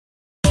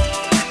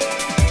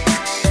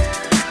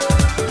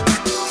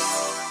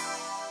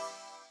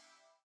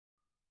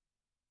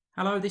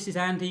Hello, this is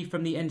Andy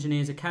from the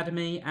Engineers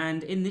Academy,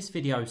 and in this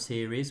video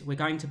series we're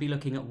going to be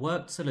looking at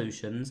worked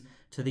solutions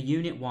to the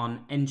Unit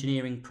 1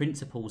 Engineering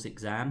Principles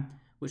exam,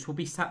 which will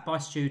be sat by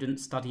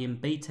students studying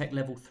BTEC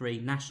Level 3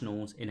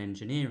 Nationals in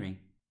Engineering.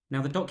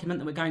 Now, the document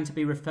that we're going to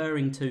be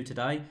referring to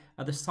today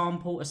are the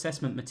sample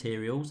assessment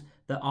materials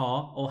that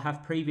are or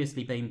have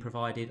previously been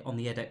provided on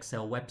the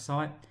edXcel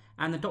website,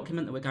 and the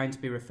document that we're going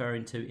to be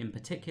referring to in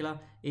particular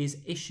is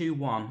Issue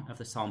 1 of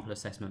the sample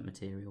assessment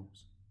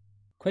materials.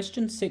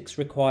 Question 6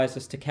 requires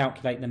us to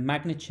calculate the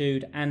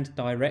magnitude and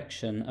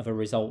direction of a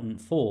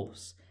resultant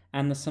force,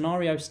 and the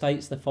scenario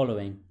states the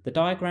following. The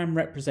diagram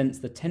represents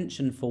the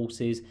tension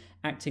forces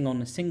acting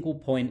on a single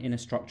point in a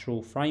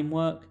structural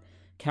framework.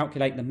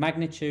 Calculate the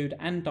magnitude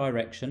and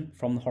direction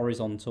from the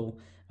horizontal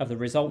of the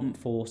resultant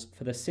force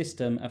for the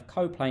system of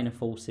coplanar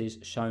forces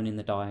shown in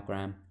the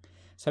diagram.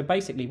 So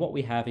basically what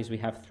we have is we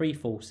have three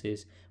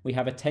forces. We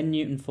have a 10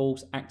 Newton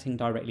force acting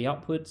directly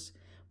upwards.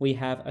 We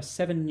have a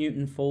 7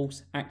 Newton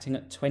force acting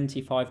at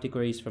 25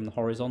 degrees from the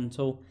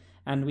horizontal,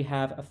 and we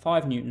have a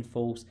 5 Newton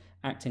force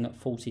acting at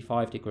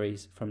 45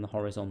 degrees from the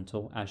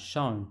horizontal as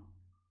shown.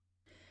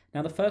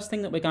 Now, the first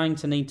thing that we're going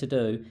to need to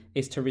do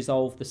is to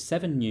resolve the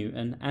 7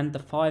 Newton and the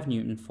 5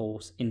 Newton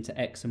force into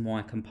X and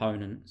Y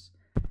components.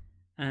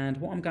 And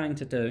what I'm going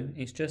to do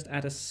is just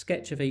add a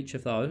sketch of each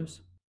of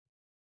those.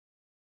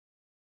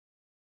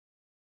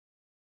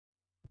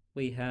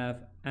 We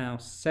have our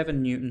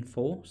 7 Newton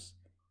force,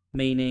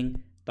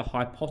 meaning the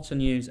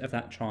hypotenuse of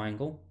that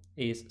triangle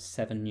is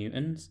 7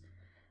 newtons,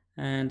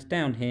 and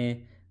down here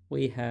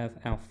we have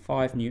our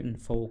 5 Newton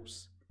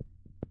force,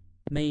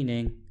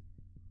 meaning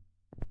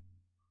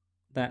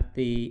that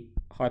the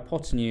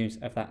hypotenuse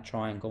of that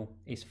triangle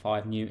is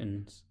 5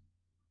 newtons.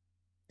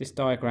 This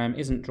diagram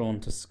isn't drawn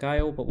to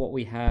scale, but what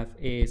we have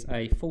is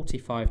a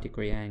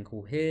 45-degree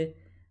angle here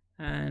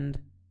and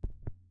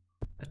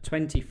a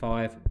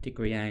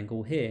 25-degree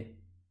angle here.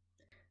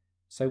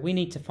 So we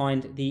need to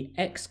find the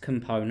X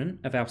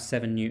component of our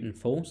 7 Newton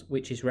force,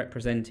 which is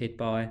represented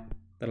by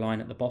the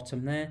line at the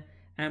bottom there,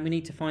 and we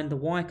need to find the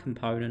Y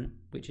component,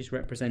 which is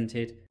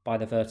represented by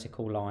the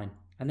vertical line.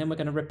 And then we're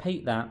going to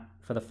repeat that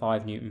for the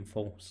 5 Newton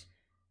force.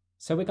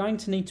 So we're going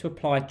to need to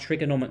apply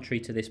trigonometry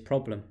to this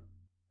problem.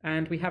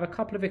 And we have a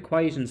couple of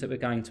equations that we're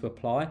going to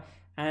apply,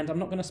 and I'm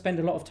not going to spend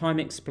a lot of time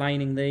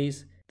explaining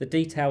these. The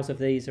details of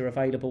these are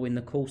available in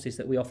the courses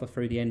that we offer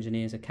through the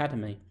Engineers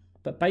Academy.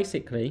 But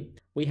basically,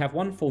 we have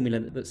one formula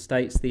that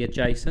states the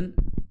adjacent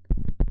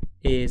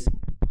is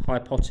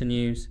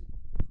hypotenuse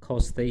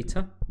cos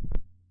theta,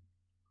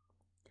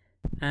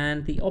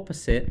 and the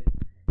opposite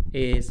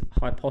is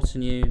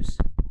hypotenuse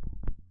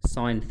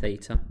sine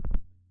theta.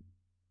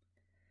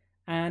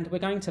 And we're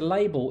going to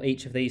label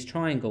each of these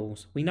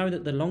triangles. We know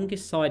that the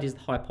longest side is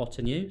the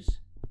hypotenuse.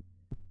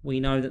 We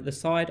know that the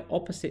side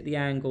opposite the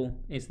angle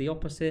is the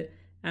opposite,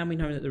 and we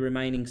know that the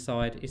remaining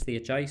side is the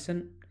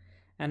adjacent.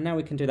 And now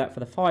we can do that for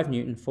the 5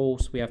 Newton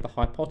force. We have the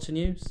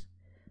hypotenuse,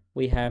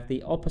 we have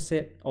the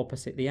opposite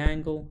the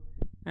angle,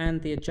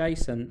 and the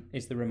adjacent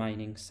is the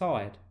remaining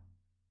side.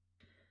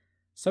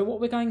 So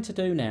what we're going to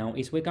do now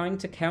is we're going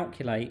to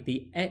calculate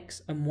the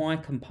X and Y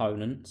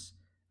components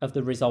of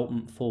the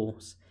resultant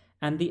force.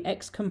 And the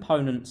X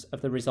components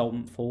of the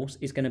resultant force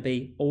is going to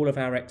be all of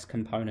our X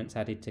components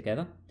added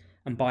together.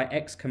 And by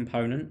X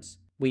components,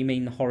 we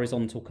mean the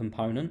horizontal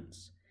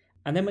components.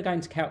 And then we're going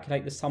to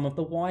calculate the sum of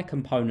the Y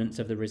components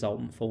of the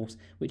resultant force,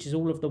 which is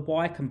all of the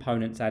Y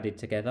components added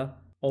together,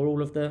 or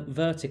all of the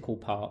vertical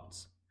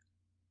parts.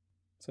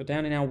 So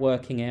down in our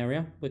working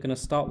area, we're going to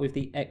start with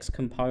the X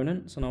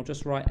components, and I'll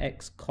just write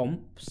X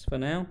comps for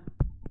now.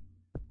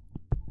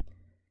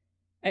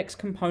 X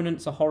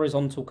components are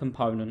horizontal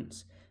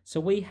components. So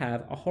we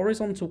have a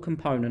horizontal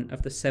component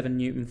of the 7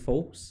 Newton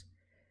force,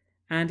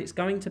 and it's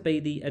going to be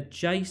the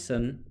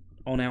adjacent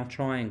on our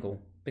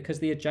triangle, because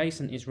the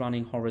adjacent is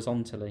running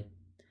horizontally.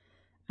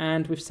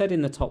 And we've said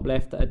in the top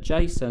left that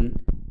adjacent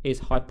is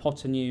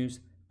hypotenuse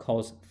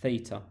cos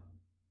theta.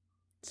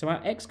 So our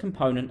X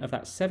component of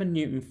that 7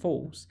 Newton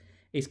force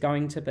is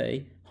going to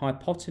be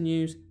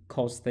hypotenuse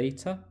cos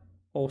theta,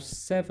 or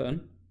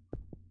 7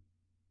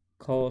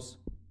 cos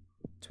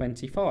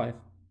 25.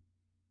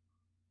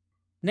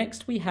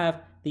 Next we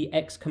have the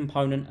X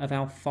component of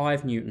our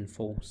 5 Newton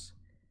force.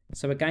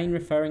 So again,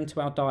 referring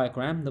to our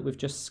diagram that we've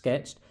just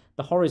sketched,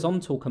 the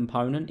horizontal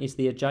component is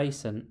the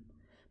adjacent.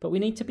 But we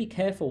need to be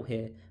careful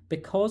here,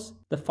 because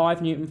the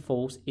 5 Newton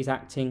force is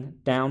acting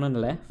down and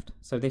left,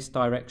 so this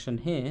direction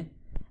here,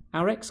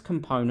 our X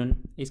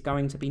component is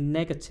going to be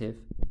negative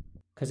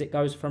because it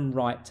goes from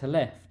right to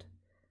left.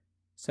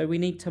 So we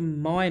need to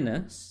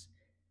minus,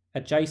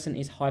 adjacent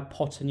is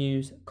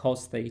hypotenuse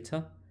cos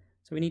theta,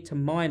 so we need to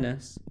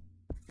minus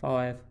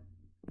 5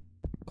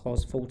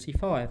 cos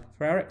 45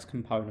 for our X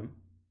component.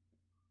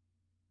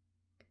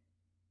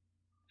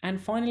 And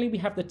finally we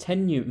have the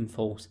 10 Newton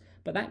force,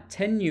 but that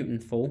 10 Newton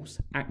force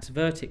acts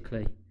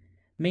vertically,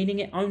 meaning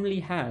it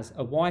only has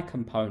a Y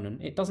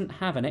component, it doesn't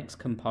have an X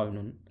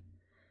component.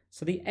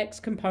 So the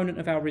X component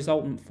of our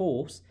resultant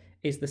force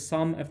is the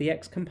sum of the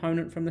X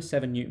component from the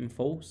 7 Newton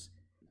force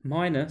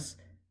minus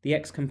the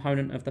x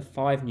component of the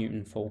 5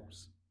 Newton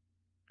force.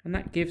 And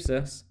that gives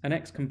us an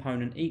x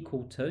component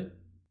equal to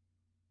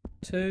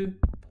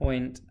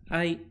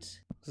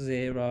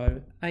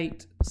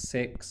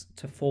 2.8086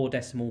 to 4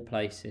 decimal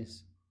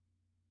places.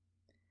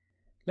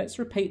 Let's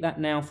repeat that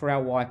now for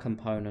our y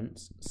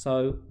components.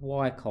 So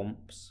y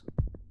comps.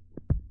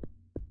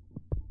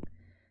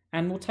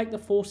 And we'll take the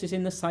forces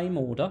in the same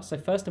order. So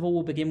first of all,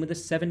 we'll begin with the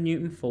 7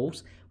 Newton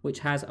force, which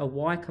has a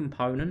y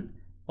component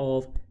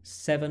of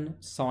 7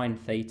 sine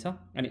theta,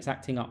 and it's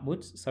acting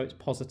upwards, so it's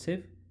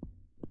positive.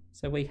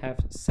 So we have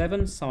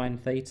 7 sine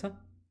theta,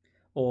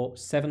 or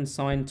 7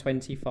 sine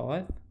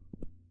 25.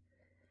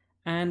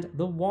 And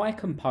the y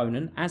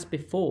component, as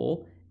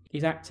before,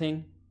 is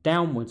acting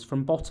downwards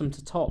from bottom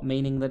to top,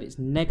 meaning that it's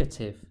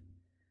negative.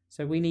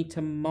 So we need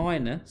to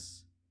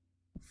minus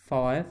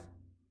 5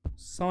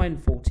 sine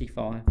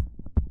 45.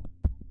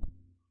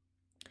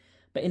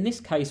 But in this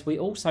case, we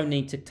also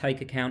need to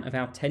take account of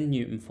our 10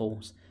 Newton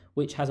force,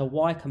 which has a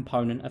y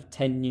component of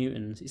 10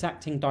 newtons. It's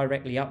acting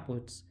directly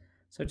upwards.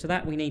 So to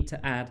that we need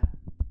to add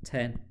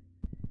 10.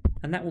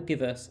 And that will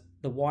give us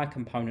the y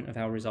component of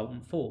our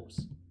resultant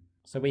force.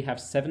 So we have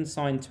 7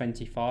 sine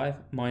 25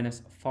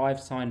 minus 5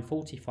 sine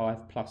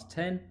 45 plus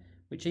 10,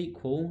 which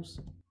equals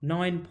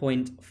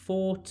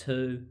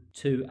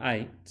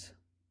 9.4228.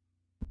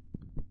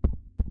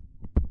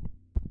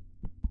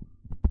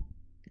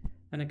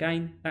 And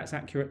again, that's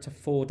accurate to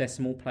 4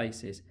 decimal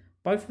places.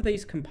 Both of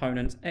these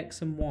components,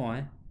 x and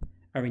y,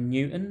 are in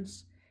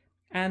newtons.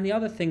 And the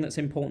other thing that's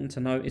important to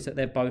note is that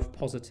they're both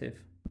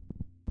positive.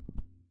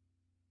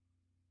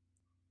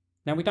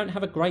 Now, we don't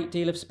have a great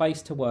deal of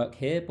space to work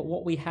here, but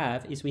what we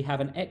have is we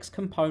have an x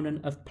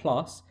component of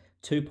plus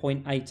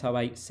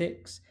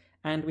 2.8086,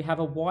 and we have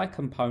a y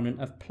component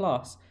of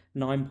plus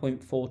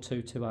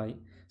 9.4228.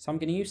 So I'm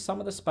going to use some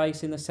of the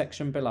space in the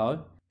section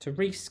below to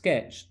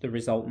re-sketch the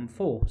resultant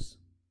force.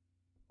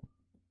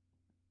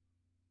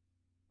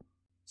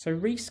 So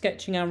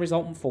re-sketching our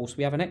resultant force,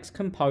 we have an x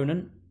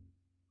component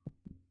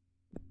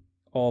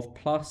of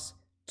plus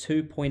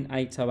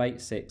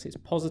 2.8086. It's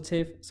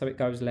positive, so it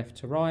goes left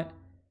to right.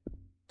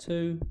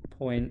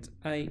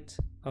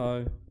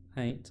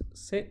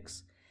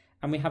 2.8086.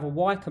 And we have a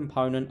y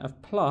component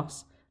of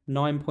plus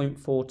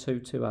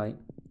 9.4228.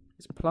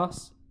 It's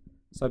plus,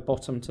 so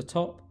bottom to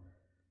top,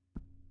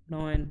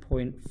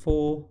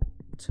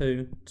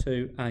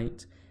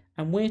 9.4228.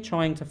 And we're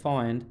trying to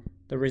find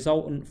the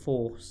resultant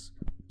force,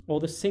 or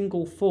the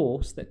single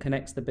force that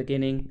connects the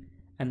beginning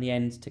and the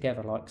end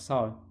together, like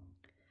so.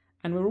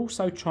 And we're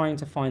also trying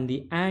to find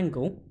the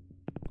angle,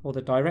 or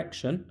the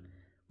direction,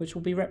 which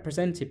will be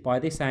represented by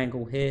this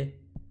angle here,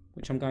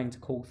 which I'm going to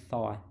call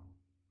phi.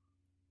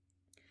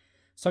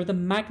 So the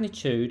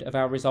magnitude of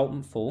our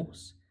resultant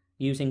force,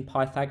 using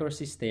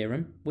Pythagoras'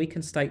 theorem, we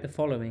can state the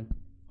following.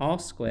 R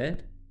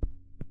squared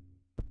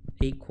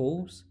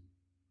equals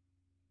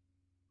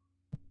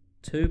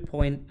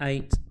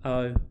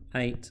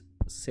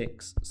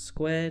 2.8086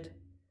 squared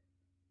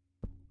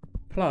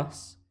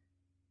plus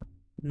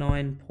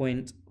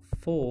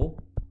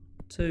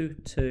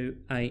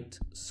 9.4228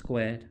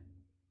 squared.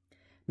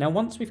 Now,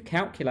 once we've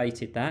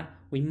calculated that,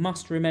 we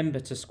must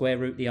remember to square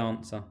root the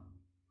answer.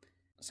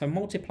 So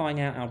multiplying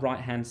out our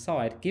right-hand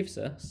side gives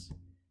us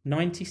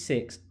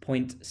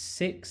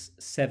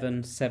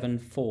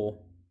 96.6774.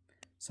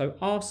 So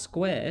R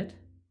squared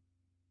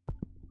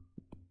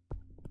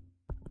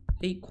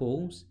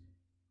equals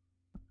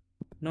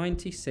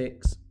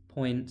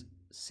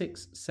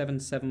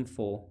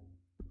 96.6774.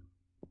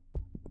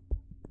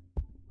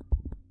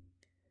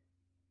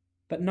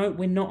 But note,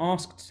 we're not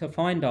asked to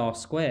find R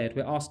squared,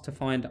 we're asked to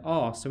find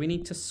R, so we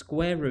need to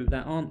square root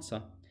that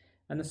answer.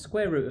 And the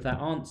square root of that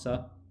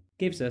answer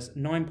gives us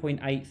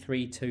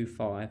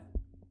 9.8325.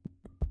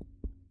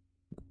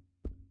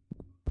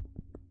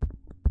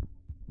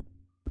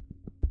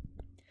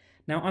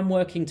 Now, I'm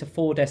working to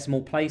 4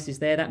 decimal places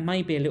there. That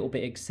may be a little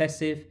bit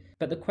excessive,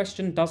 but the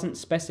question doesn't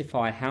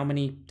specify how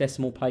many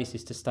decimal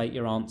places to state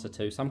your answer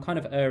to, so I'm kind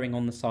of erring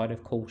on the side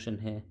of caution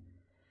here.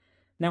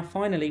 Now,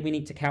 finally, we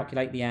need to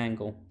calculate the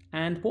angle.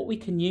 And what we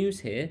can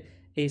use here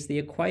is the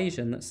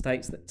equation that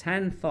states that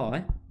tan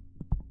phi,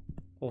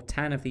 or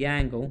tan of the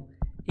angle,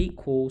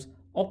 equals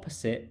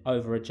opposite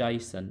over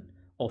adjacent,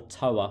 or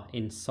TOA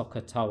in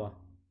soccer TOA.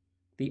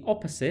 The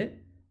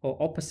opposite,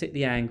 or opposite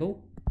the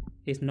angle,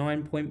 is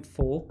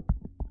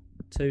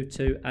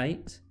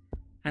 9.4228,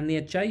 and the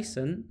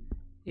adjacent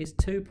is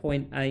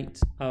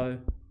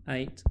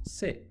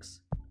 2.8086.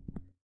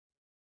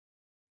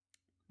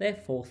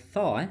 Therefore,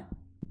 phi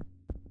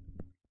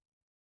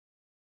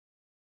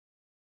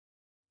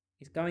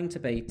is going to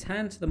be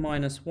tan to the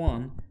minus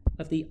 1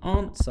 of the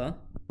answer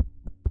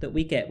that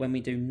we get when we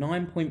do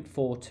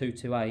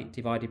 9.4228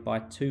 divided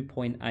by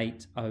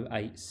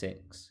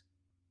 2.8086.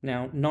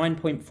 Now,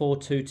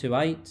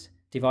 9.4228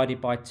 divided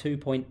by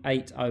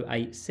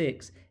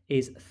 2.8086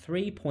 is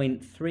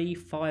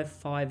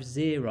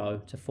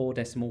 3.3550 to 4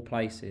 decimal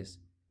places.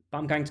 But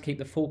I'm going to keep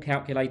the full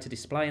calculator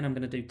display, and I'm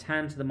going to do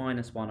tan to the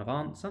minus 1 of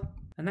answer.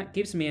 And that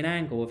gives me an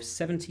angle of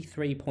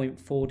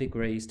 73.4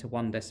 degrees to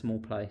 1 decimal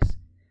place.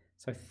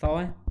 So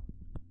thigh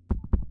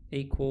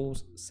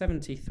equals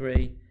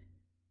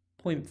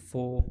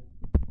 73.4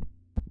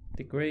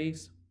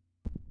 degrees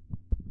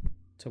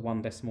to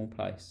 1 decimal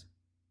place.